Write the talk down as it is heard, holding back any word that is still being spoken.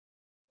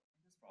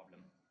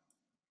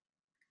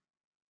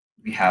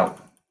we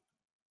have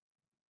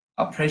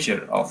a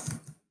pressure of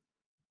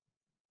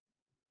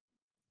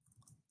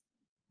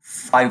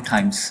 5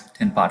 times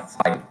 10 power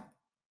 5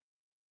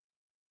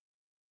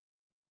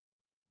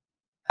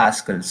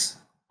 pascals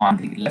on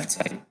the left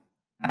side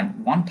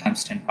and 1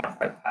 times 10 power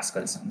 5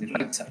 pascals on the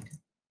right side.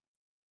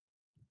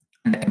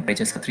 And the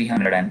temperatures are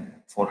 300 and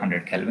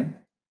 400 Kelvin.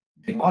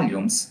 The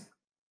volumes,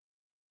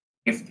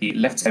 if the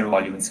left side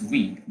volume is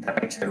V, the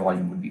right side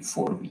volume would be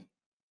 4V.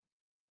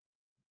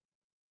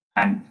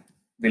 And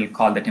we'll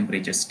call the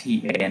temperatures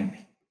TA and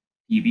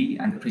PB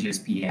and the pressures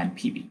PA and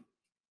PB.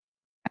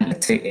 And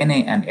let's say Na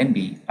and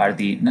Nb are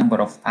the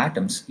number of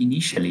atoms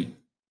initially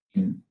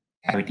in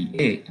cavity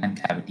A and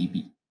cavity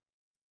B.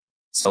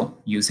 So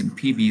using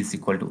PV is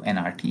equal to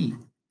nRT,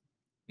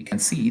 we can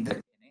see that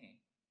Na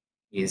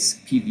is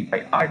PV by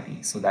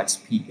RT. So that's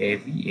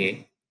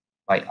PAVA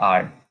by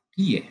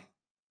RTA.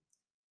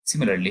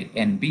 Similarly,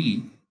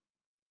 NB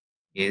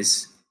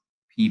is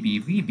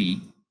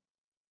PBVB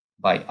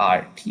by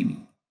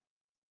RTB.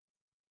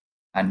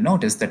 And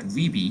notice that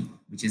VB,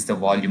 which is the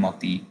volume of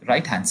the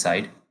right-hand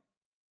side,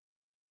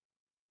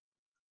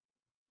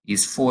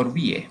 is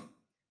 4VA.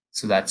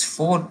 So that's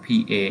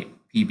 4PA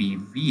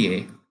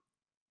PBVA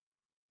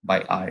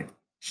by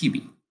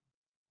RTB.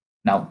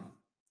 Now,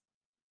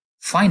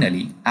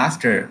 finally,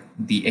 after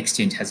the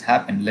exchange has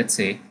happened, let's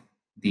say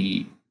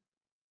the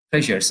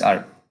pressures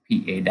are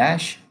PA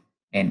dash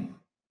and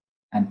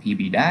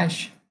PB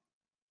dash,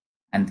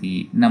 and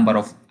the number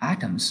of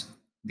atoms,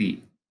 the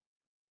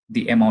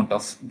amount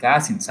of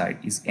gas inside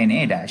is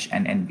Na dash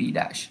and Nb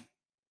dash.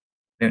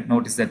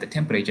 Notice that the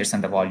temperatures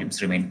and the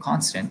volumes remain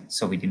constant,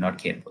 so we do not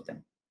care about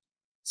them.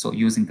 So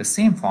using the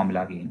same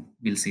formula again,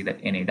 we'll see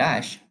that Na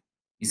dash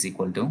is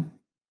equal to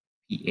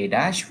PA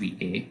dash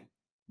VA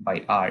by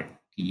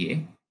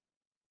RTA,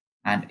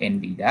 and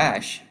Nb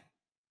dash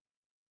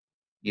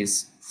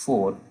is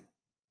 4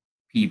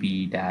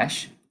 PB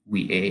dash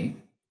VA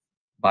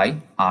by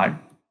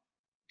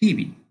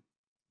RTB.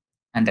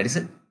 And that is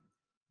it.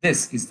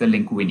 This is the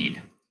link we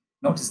need.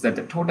 Notice that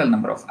the total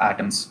number of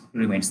atoms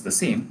remains the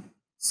same.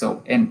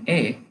 So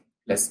Na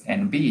plus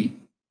Nb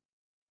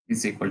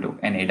is equal to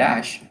Na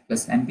dash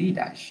plus Nb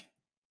dash.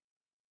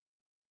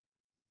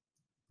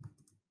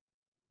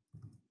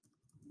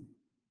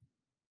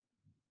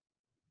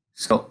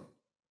 So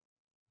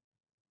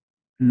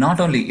not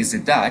only is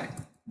it that,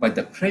 but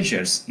the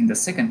pressures in the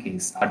second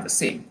case are the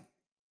same.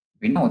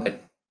 We know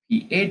that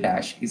PA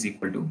dash is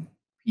equal to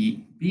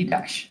PB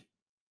dash.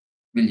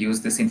 We'll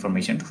use this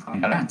information to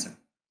find our answer.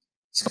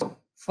 So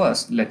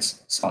first,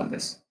 let's solve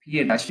this.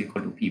 PA dash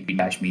equal to PB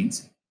dash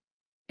means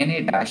Na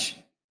dash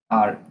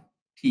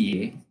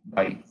RTA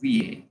by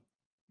VA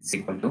is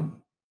equal to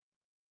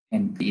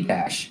Nb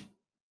dash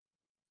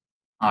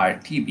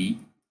RTB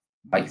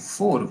by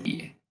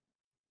 4VA.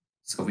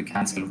 So we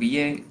cancel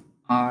VA,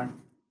 R,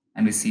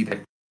 and we see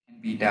that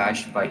Nb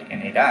dash by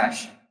Na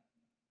dash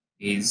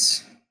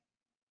is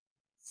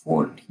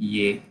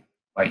 4TA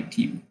by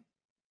TB.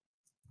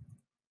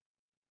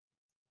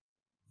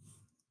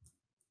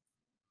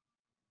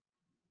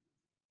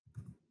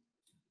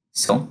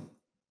 So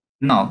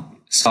now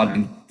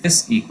solving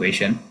this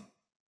equation,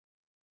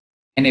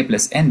 Na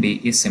plus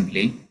Nb is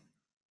simply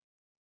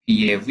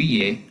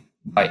PAVA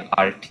by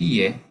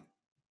RTA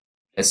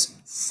plus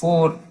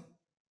 4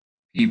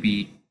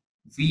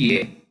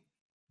 PBVA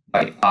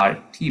by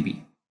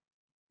RTB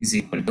is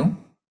equal to,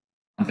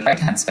 on the right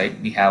hand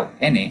side we have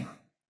Na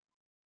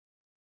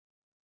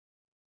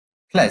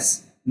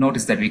plus,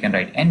 notice that we can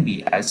write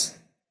Nb as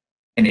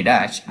Na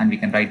dash, and we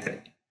can write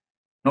that,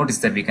 notice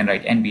that we can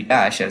write Nb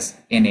dash as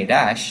Na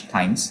dash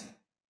times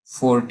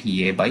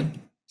 4TA by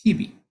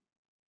TB.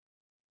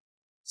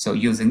 So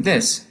using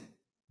this,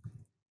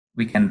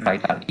 we can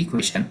write our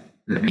equation.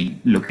 Let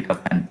me look it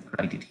up and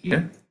write it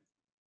here.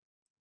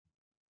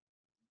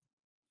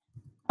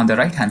 On the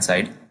right hand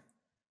side,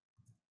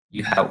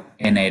 you have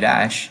Na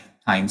dash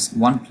times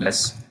 1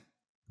 plus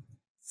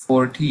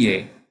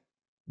 4TA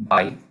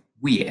by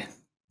VA.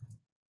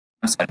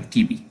 I'm sorry,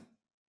 TB.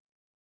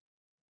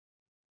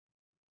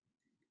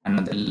 And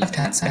on the left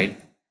hand side,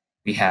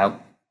 we have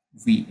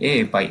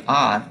VA by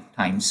R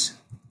times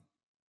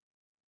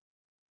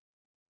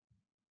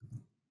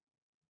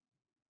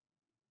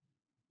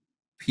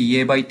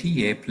PA by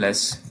TA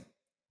plus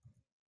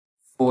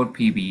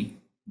 4PB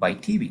by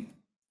TB.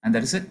 And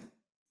that is it.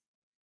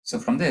 So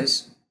from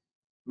this,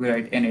 we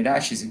write Na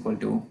dash is equal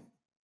to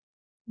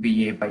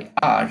VA by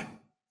R,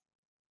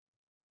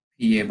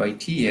 PA by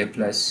TA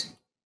plus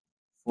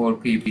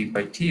 4PB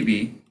by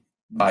TB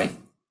by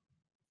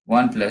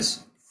 1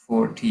 plus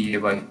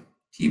 4TA by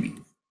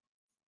TB.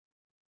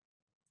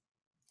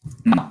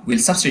 Now we'll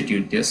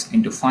substitute this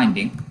into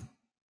finding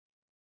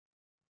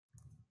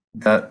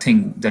the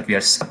thing that we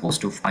are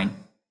supposed to find,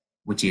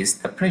 which is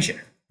the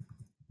pressure.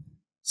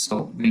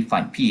 So we'll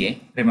find PA.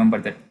 Remember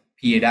that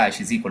PA dash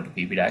is equal to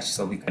PB dash,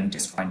 so we can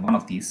just find one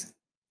of these.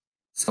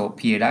 So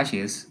PA dash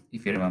is,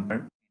 if you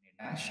remember,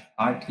 PA dash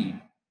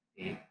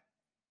RTA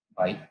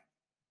by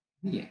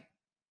VA.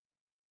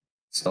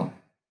 So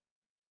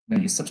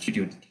when you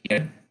substitute it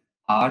here,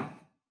 R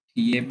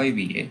TA by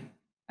VA,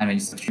 and when you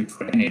substitute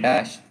for NA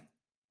dash,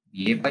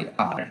 VA by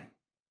R,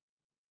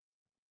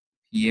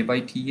 PA by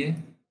TA,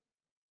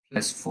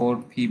 plus 4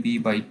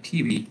 PB by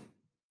TB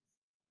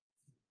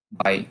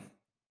by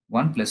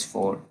 1 plus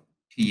 4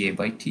 TA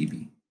by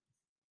TB.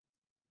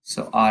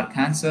 So R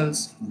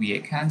cancels, VA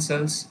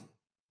cancels,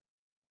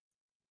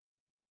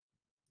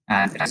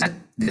 and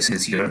this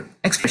is your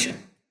expression.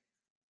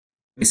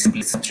 We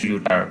simply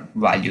substitute our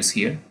values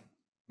here.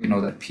 We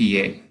know that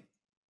PA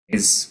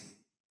is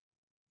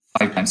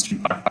 5 times 10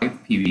 power 5,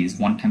 PV is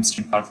 1 times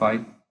 10 power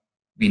 5.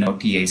 We know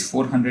TA is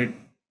 400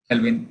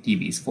 Kelvin,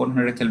 TB is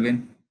 400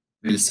 Kelvin.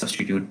 We'll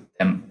substitute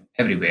them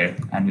everywhere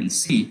and we'll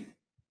see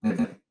that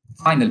the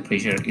final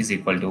pressure is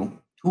equal to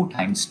 2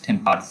 times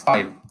 10 power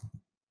 5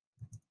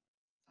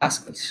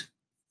 pascals.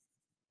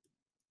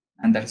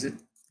 And that is it.